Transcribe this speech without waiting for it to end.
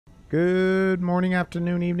Good morning,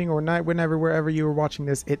 afternoon, evening, or night, wherever you are watching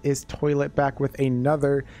this. It is Toilet back with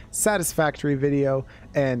another Satisfactory video.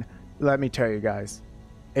 And let me tell you guys,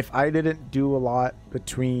 if I didn't do a lot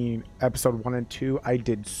between episode 1 and 2, I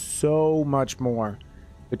did so much more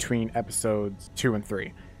between episodes 2 and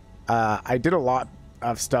 3. I did a lot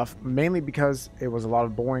of stuff, mainly because it was a lot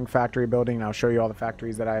of boring factory building, and I'll show you all the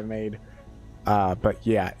factories that I've made. But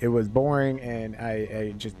yeah, it was boring, and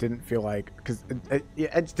I just didn't feel like, because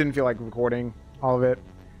I just didn't feel like recording all of it.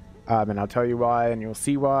 And I'll tell you why, and you'll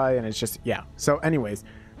see why, and it's just, yeah. So anyways,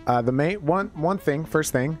 the main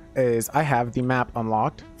first thing is I have the map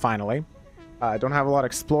unlocked finally. I don't have a lot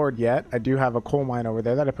explored yet. I do have a coal mine over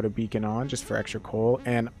there that I put a beacon on just for extra coal,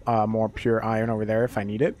 and more pure iron over there if I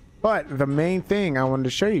need it. But the main thing I wanted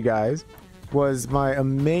to show you guys was my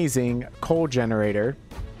amazing coal generator.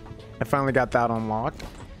 I finally got that unlocked,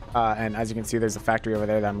 and as you can see, there's a factory over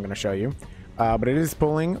there that I'm going to show you. But it is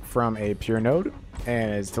pulling from a pure node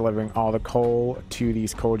and is delivering all the coal to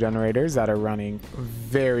these coal generators that are running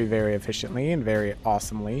very, very efficiently and very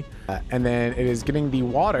awesomely. And then it is getting the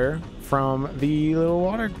water from the little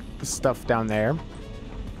water stuff down there.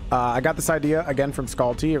 I got this idea again from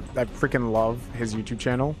Scalty. I freaking love his YouTube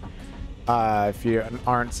channel. If you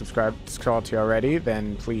aren't subscribed to Scalty already,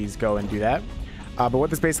 then please go and do that. But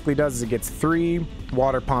what this basically does is it gets 3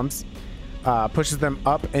 water pumps, pushes them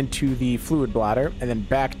up into the fluid bladder and then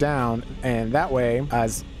back down, and that way,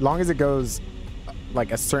 as long as it goes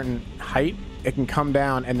like a certain height, it can come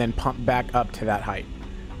down and then pump back up to that height.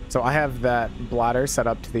 So I have that bladder set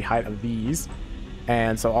up to the height of these,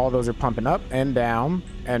 and so all those are pumping up and down,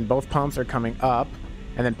 and both pumps are coming up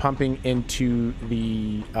and then pumping into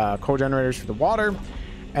the coal generators for the water.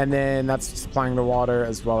 And then that's supplying the water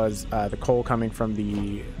as well as the coal coming from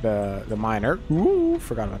the miner. Ooh,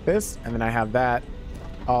 forgot about this. And then I have that,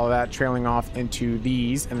 all of that trailing off into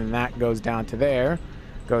these, and then that goes down to there,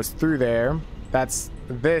 goes through there.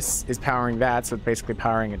 This is powering that, so it's basically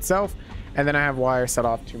powering itself. And then I have wire set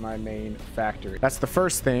off to my main factory. That's the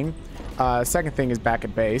first thing. Second thing is back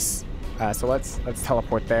at base. So let's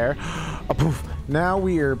teleport there. Oh, poof. Now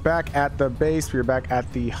we are back at the base. We are back at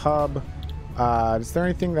the hub. Is there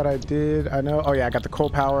anything that I did? I know. Oh yeah, I got the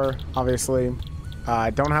coal power, obviously.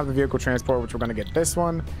 I don't have the vehicle transport, which we're going to get this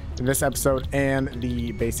one in this episode, and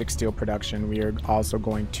the basic steel production we are also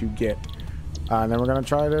going to get. And then we're going to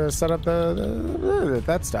try to set up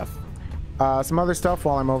that stuff. Some other stuff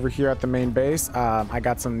while I'm over here at the main base. I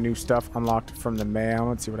got some new stuff unlocked from the mail.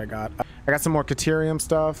 Let's see what I got. I got some more Caterium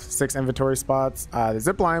stuff, 6 inventory spots. The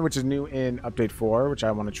zip line, which is new in update 4, which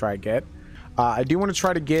I want to try to get. I do want to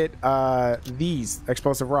try to get these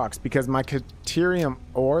explosive rocks, because my Caterium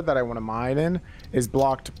ore that I want to mine in is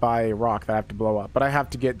blocked by a rock that I have to blow up. But I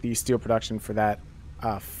have to get the steel production for that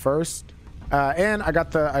first. And I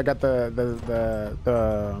got the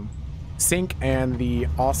sink and the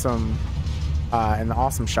awesome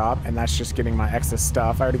shop, and that's just getting my excess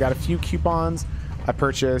stuff. I already got a few coupons. I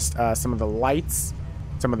purchased some of the lights,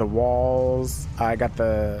 some of the walls. I got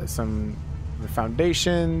the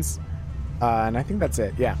foundations. And I think that's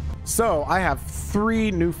it. Yeah. So I have 3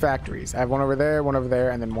 new factories. I have one over there,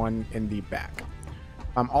 and then one in the back.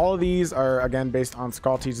 All of these are again based on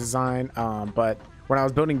Scalty's design. But when I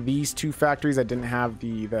was building these 2 factories, I didn't have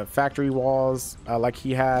the factory walls like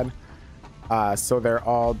he had. So they're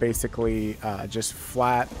all basically just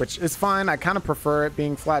flat, which is fine. I kind of prefer it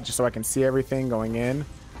being flat just so I can see everything going in.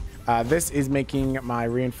 This is making my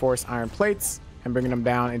reinforced iron plates and bringing them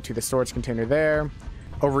down into the storage container there.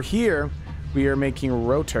 Over here, we are making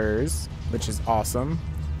rotors, which is awesome.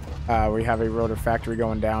 We have a rotor factory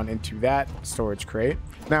going down into that storage crate.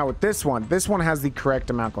 Now with this one has the correct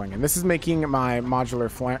amount going in. This is making my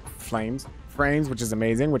modular frames, which is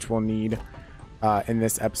amazing, which we'll need in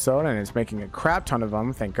this episode, and it's making a crap ton of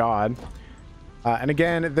them, thank God. And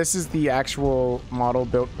again, this is the actual model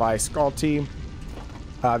built by Scalty.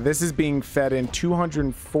 This is being fed in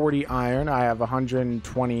 240 iron. I have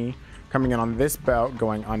 120 coming in on this belt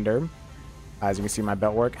going under, as you can see my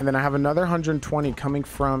belt work, and then I have another 120 coming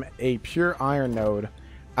from a pure iron node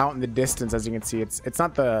out in the distance. As you can see, it's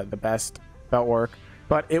not the best belt work,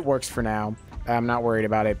 but it works for now. I'm not worried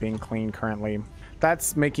about it being clean currently.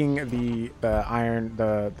 That's making the iron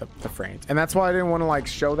the frames, and that's why I didn't want to like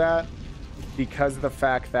show that, because of the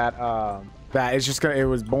fact that that it's just it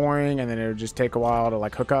was boring, and then it would just take a while to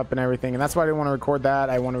like hook up and everything, and that's why I didn't want to record that.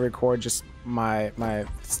 I want to record just my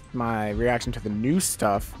reaction to the new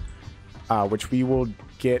stuff, which we will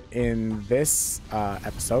get in this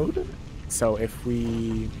episode. So if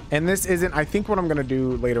we, and this isn't, I think what I'm going to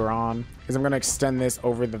do later on is I'm going to extend this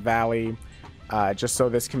over the valley, just so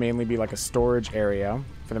this can mainly be like a storage area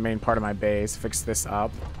for the main part of my base. Fix this up.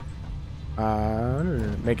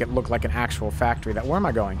 Make it look like an actual factory. Where am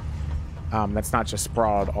I going? That's not just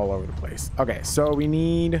sprawled all over the place. Okay, so we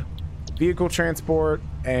need vehicle transport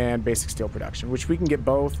and basic steel production, which we can get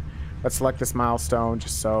both. Let's select this milestone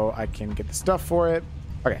just so I can get the stuff for it.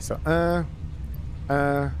 Okay, so and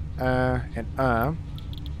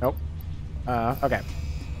nope. Okay.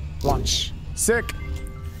 Launch. Sick.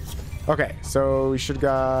 Okay, so we should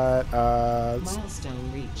got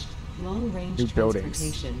milestone reached. Long range new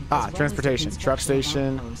buildings. Transportation, truck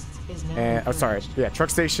station, and truck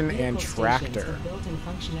station and tractor.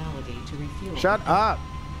 Shut up.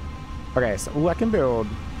 Okay, so I can build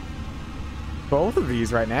both of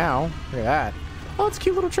these right now. Look at that. Oh, it's a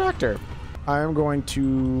cute little tractor. I'm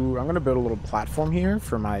gonna build a little platform here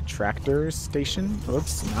for my tractor station.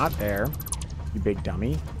 Oops, not there, you big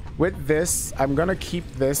dummy. With this, I'm gonna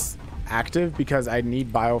keep this active because I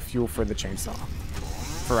need biofuel for the chainsaw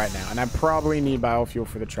for right now, and I probably need biofuel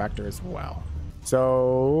for the tractor as well.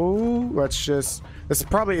 So let's just, this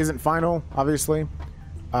probably isn't final, obviously,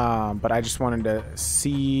 but I just wanted to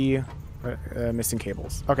see missing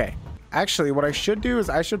cables. Okay, actually what I should do is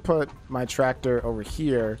I should put my tractor over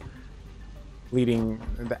here leading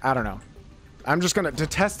I don't know, I'm just gonna, to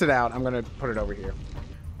test it out, I'm gonna put it over here.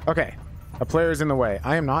 Okay, a player's in the way.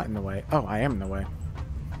 I am not in the way. Oh, I am in the way.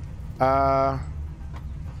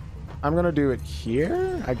 I'm gonna do it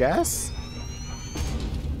here, I guess.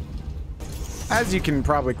 As you can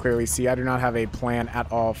probably clearly see, I do not have a plan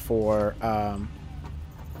at all for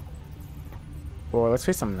well, let's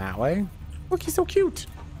face something that way. Look, he's so cute.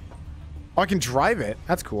 Oh, I can drive it.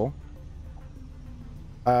 That's cool.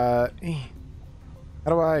 How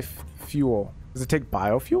do I fuel? Does it take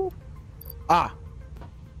biofuel? Ah.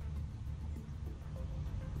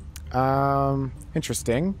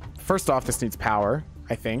 Interesting. First off, this needs power,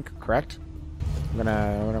 I think, correct? What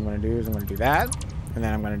I'm gonna do is I'm gonna do that, and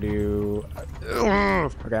then I'm gonna do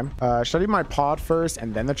okay. Should I do my pod first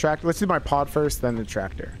and then the tractor? Let's do my pod first, then the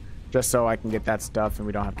tractor, just so I can get that stuff and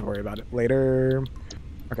we don't have to worry about it later.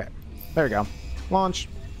 Okay, there we go. Launch,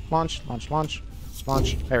 launch, launch, launch,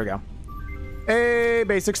 launch. There we go. Hey,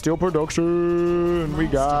 basic steel production. We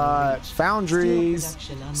got foundries,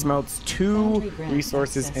 smelts 2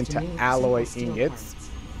 resources into alloy ingots.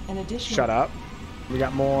 Shut up. We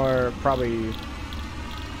got more, probably,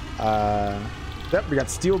 yep, we got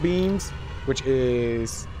steel beams, which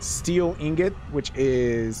is steel ingot, which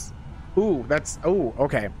is, ooh, that's, oh,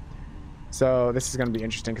 okay. So this is going to be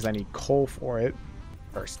interesting because I need coal for it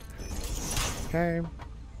first. Okay.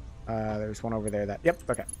 There's one over there that, yep,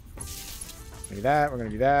 okay. Do that, we're gonna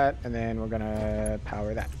do that, and then we're gonna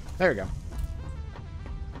power that. There we go.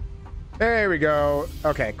 There we go.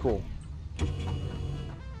 Okay, cool.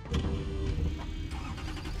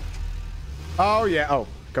 Oh yeah. Oh,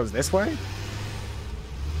 it goes this way?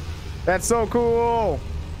 That's so cool.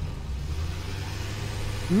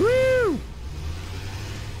 Woo!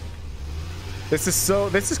 This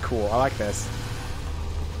is cool. I like this.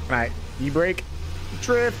 Can I e-brake?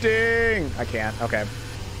 Drifting. I can't. Okay.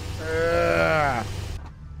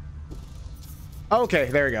 Okay,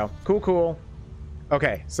 there we go. Cool, cool.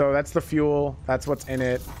 Okay, so that's the fuel. That's what's in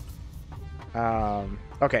it.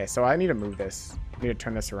 Okay, so I need to move this. I need to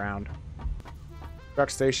turn this around.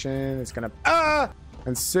 Truck station is gonna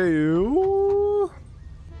and so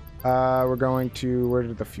we're going to, where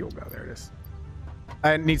did the fuel go? There it is.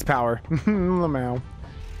 It needs power. Lamau.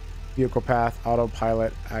 Vehicle path,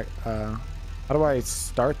 autopilot. How do I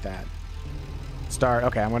start that? Start.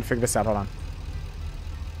 Okay, I'm gonna figure this out. Hold on.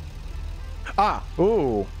 Ah,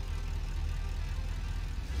 ooh.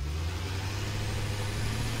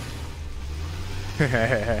 Oh,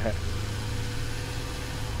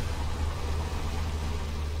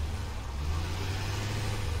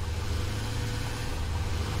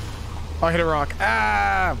 I hit a rock.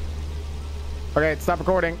 Ah. Okay, stop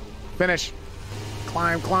recording. Finish.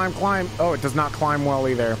 Climb, climb, climb. Oh, it does not climb well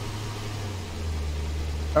either.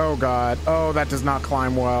 Oh god. Oh, that does not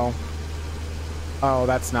climb well. Oh,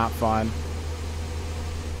 that's not fun.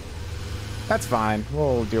 That's fine.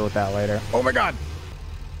 We'll deal with that later. Oh my god.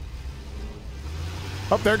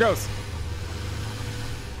 Oh, there it goes.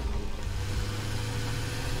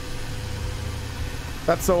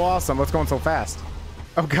 That's so awesome. What's going so fast?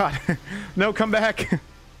 Oh god. No, come back.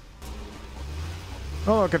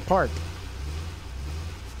 Oh, look, it parked.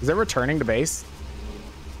 Is it returning to base?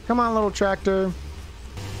 Come on, little tractor.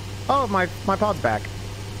 Oh, my pod's back.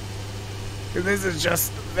 This is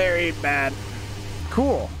just very bad.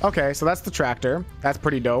 Cool. Okay, so that's the tractor. That's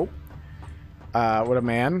pretty dope. What a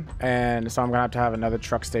man. And so I'm gonna have to have another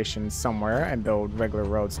truck station somewhere and build regular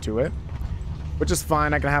roads to it. which is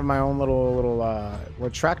fine. I can have my own little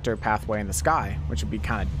tractor pathway in the sky, which would be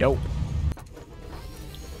kind of dope.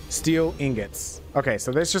 Steel ingots. Okay,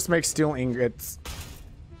 so this just makes steel ingots,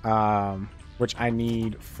 which I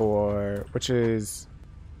need for, which is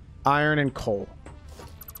iron and coal,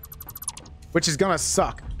 which is gonna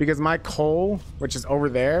suck because my coal, which is over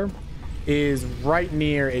there, is right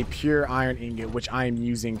near a pure iron ingot, which I am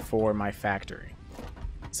using for my factory.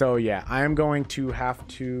 So yeah, I am going to have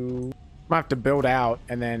to build out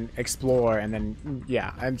and then explore, and then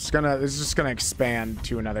yeah, it's just gonna expand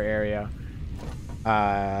to another area.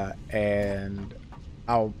 And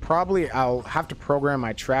I'll have to program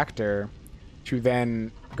my tractor to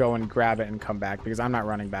then go and grab it and come back because I'm not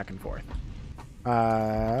running back and forth.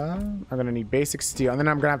 I'm gonna need basic steel, and then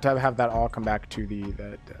I'm gonna have to have that all come back to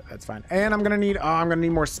that's fine. And I'm gonna need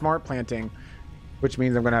more smart planting, which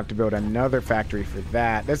means I'm gonna have to build another factory for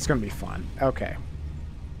that. That's gonna be fun. Okay,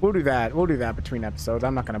 we'll do that between episodes.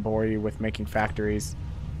 I'm not gonna bore you with making factories.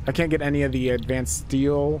 I can't get any of the advanced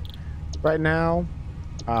steel right now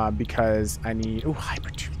because I need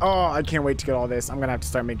hybrid. Oh, I can't wait to get all this. I'm gonna have to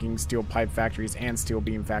start making steel pipe factories and steel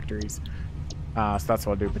beam factories. So that's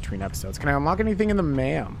what I'll do between episodes. Can I unlock anything in the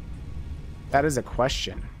MAM? That is a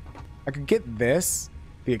question. I could get this,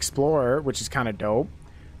 the Explorer, which is kind of dope.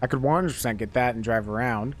 I could 100% get that and drive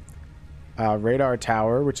around. Radar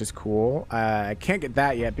tower, which is cool. I can't get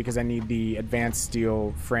that yet because I need the advanced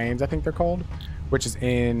steel frames, I think they're called, which is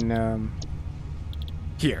in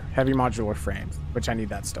here, heavy modular frames, which I need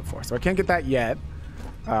that stuff for. So I can't get that yet.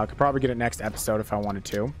 I could probably get it next episode if I wanted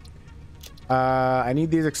to. I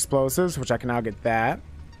need these explosives, which I can now get that.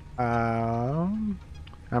 I'm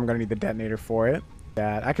gonna need the detonator for it.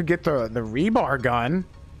 That I could get the rebar gun,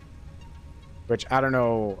 which I don't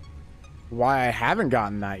know why I haven't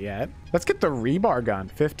gotten that yet. Let's get the rebar gun.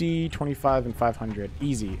 50, 25, and 500.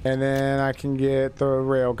 Easy. And then I can get the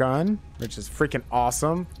rail gun, which is freaking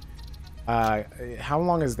awesome. How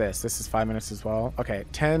long is this? This is 5 minutes as well. Okay,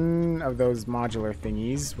 10 of those modular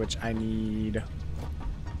thingies, which I need.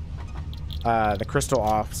 The crystal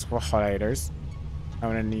oscillators. I'm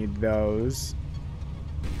gonna need those.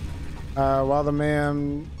 While the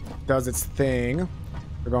MAM does its thing,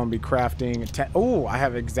 we're going to be crafting 10. Oh, I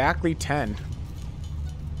have exactly 10.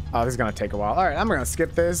 Oh, this is going to take a while. All right, I'm going to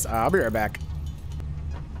skip this. I'll be right back.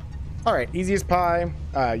 All right, easy as pie.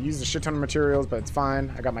 Used a shit ton of materials, but it's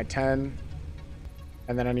fine. I got my 10.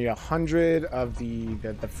 And then I need 100 of the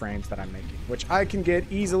frames that I'm making, which I can get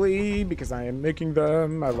easily because I am making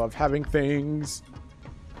them. I love having things.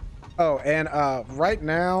 Oh, and right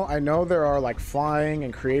now, I know there are like flying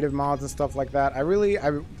and creative mods and stuff like that.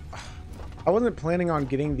 I wasn't planning on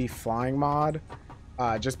getting the flying mod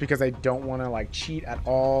just because I don't want to like cheat at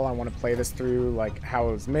all. I want to play this through like how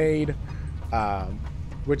it was made,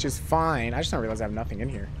 which is fine. I just don't realize I have nothing in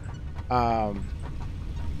here.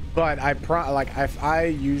 But if I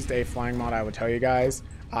used a flying mod, I would tell you guys.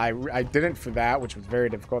 I didn't for that, which was very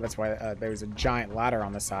difficult. That's why there was a giant ladder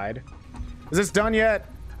on the side. Is this done yet?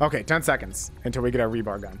 Okay, 10 seconds until we get our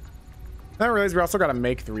rebar gun. I didn't realize we also got to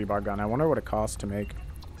make the rebar gun. I wonder what it costs to make.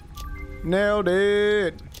 Nailed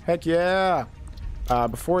it. Heck yeah.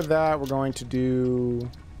 Before that, we're going to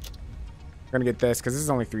get this because this is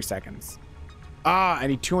only 3 seconds. I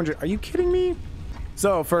need 200. Are you kidding me?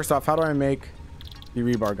 So first off, how do I make the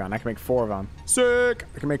rebar gun? I can make 4 of them. Sick.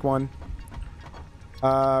 I can make 1.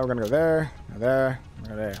 We're going to go there, go there,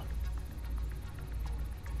 go there.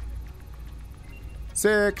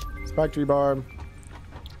 Sick. Spiked rebar.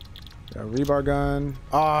 Rebar gun.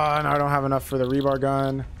 Oh, no, I don't have enough for the rebar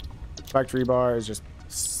gun. Spiked rebar is just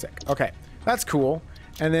sick. Okay, that's cool.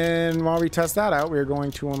 And then while we test that out, we're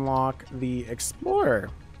going to unlock the Explorer,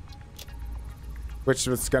 which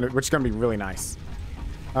is gonna be really nice.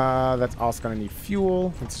 That's also gonna need fuel,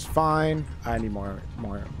 which is fine. I need more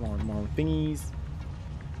thingies.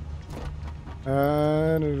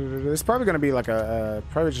 It's probably gonna be like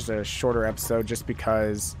probably just a shorter episode, just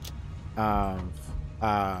because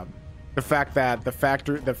the fact that the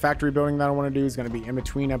factory building that I want to do is going to be in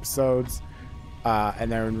between episodes,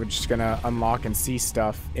 and then we're just going to unlock and see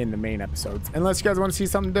stuff in the main episodes, unless you guys want to see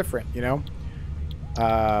something different, you know.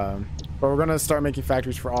 But we're going to start making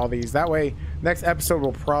factories for all these. That way, next episode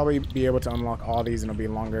we'll probably be able to unlock all these, and it'll be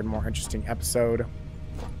a longer and more interesting episode.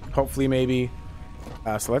 Hopefully, maybe.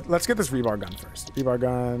 So let's get this rebar gun first. Rebar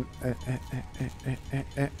gun.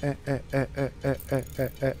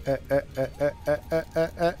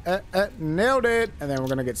 Nailed it. And then we're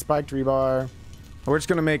going to get spiked rebar. We're just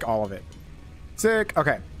going to make all of it. Sick.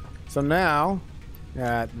 Okay. So now,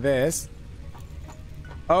 this.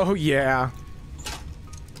 Oh, yeah.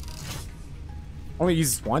 Only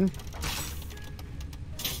uses 1.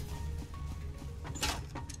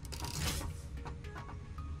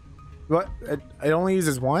 What? It only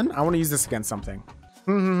uses one? I want to use this against something.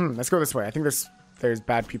 Let's go this way. I think there's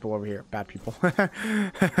bad people over here. Bad people.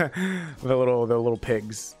 the little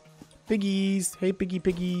pigs. Piggies. Hey,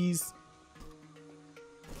 piggies.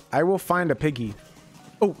 I will find a piggy.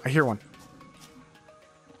 Oh, I hear one.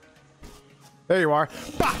 There you are.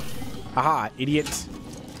 Bah! Aha, idiot.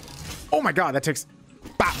 Oh my god, that takes...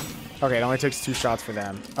 Bop! Okay, it only takes 2 shots for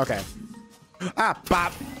them. Okay. Ah,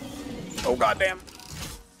 bop! Oh, goddamn.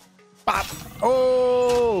 Bop!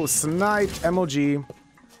 Oh, sniped MLG.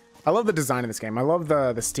 I love the design of this game. I love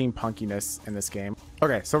the steampunkiness in this game.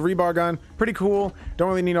 Okay, so rebar gun. Pretty cool. Don't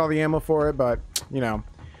really need all the ammo for it, but, you know,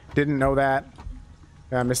 didn't know that.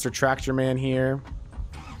 Mr. Tractor Man here.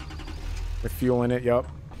 With fuel in it, yup.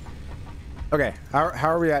 Okay, how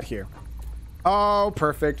are we at here? Oh,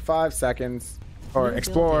 perfect. 5 seconds. Or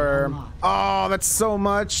Explorer. Oh, that's so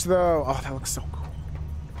much, though. Oh, that looks so cool.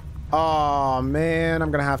 Oh, man.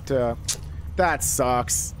 I'm going to have to... That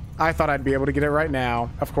sucks. I thought I'd be able to get it right now.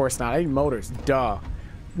 Of course not. I need motors. Duh.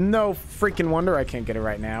 No freaking wonder I can't get it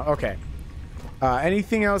right now. Okay.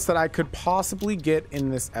 Anything else that I could possibly get in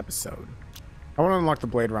this episode? I want to unlock the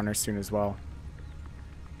Blade Runner soon as well.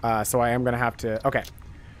 So I am going to have to... Okay.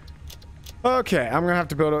 Okay, I'm going to have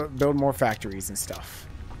to build more factories and stuff.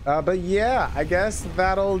 But yeah, I guess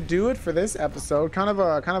that'll do it for this episode. Kind of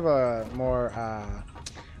a more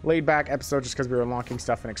laid back episode just because we were unlocking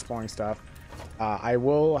stuff and exploring stuff. I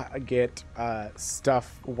will get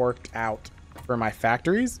stuff worked out for my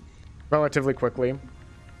factories relatively quickly.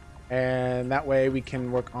 And that way we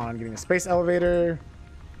can work on getting a space elevator.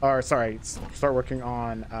 Or sorry, start working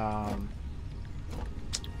on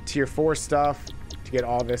tier 4 stuff to get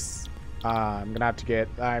all this. I'm gonna have to get...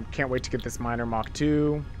 I can't wait to get this miner Mach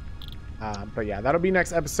 2. But yeah, that'll be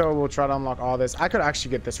next episode. We'll try to unlock all this. I could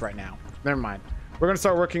actually get this right now. Never mind. We're gonna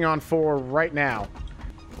start working on 4 right now.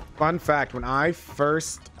 Fun fact, when I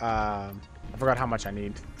first... I forgot how much I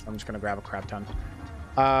need, so I'm just gonna grab a crap ton.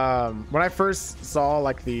 When I first saw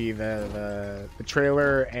like the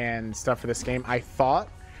trailer and stuff for this game, I thought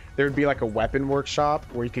there would be like a weapon workshop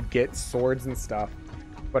where you could get swords and stuff.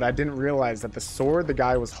 But I didn't realize that the sword the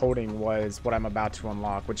guy was holding was what I'm about to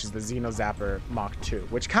unlock, which is the Xeno Zapper Mach 2,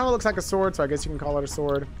 which kind of looks like a sword, so I guess you can call it a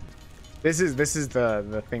sword. This is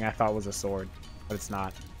the thing I thought was a sword, but it's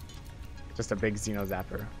not. Just a big Xeno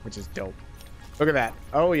Zapper, which is dope. Look at that.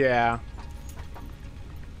 Oh yeah.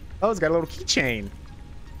 Oh, it's got a little keychain.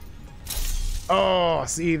 Oh,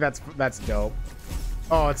 see, that's dope.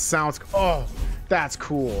 Oh, it sounds... Oh, that's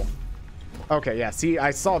cool. Okay, yeah, see,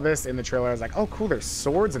 I saw this in the trailer. I was like, oh, cool, there's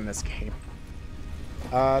swords in this game.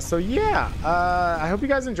 So, yeah, I hope you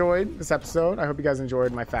guys enjoyed this episode. I hope you guys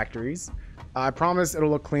enjoyed my factories. I promise it'll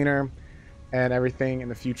look cleaner and everything in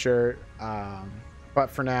the future. But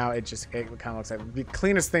for now, it kind of looks like... The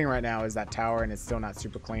cleanest thing right now is that tower, and it's still not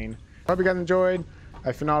super clean. Hope you guys enjoyed.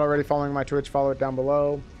 If you're not already following my Twitch, follow it down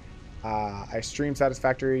below. I stream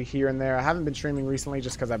Satisfactory here and there. I haven't been streaming recently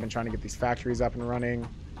just because I've been trying to get these factories up and running.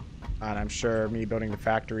 And I'm sure me building the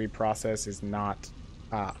factory process is not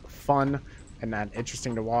fun and not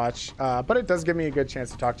interesting to watch. But it does give me a good chance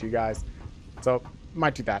to talk to you guys. So,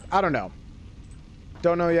 might do that. I don't know.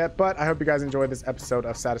 Don't know yet, but I hope you guys enjoyed this episode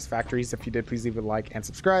of Satisfactories. If you did, please leave a like and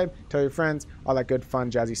subscribe. Tell your friends, all that good, fun,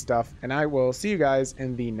 jazzy stuff. And I will see you guys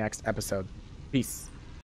in the next episode. Peace.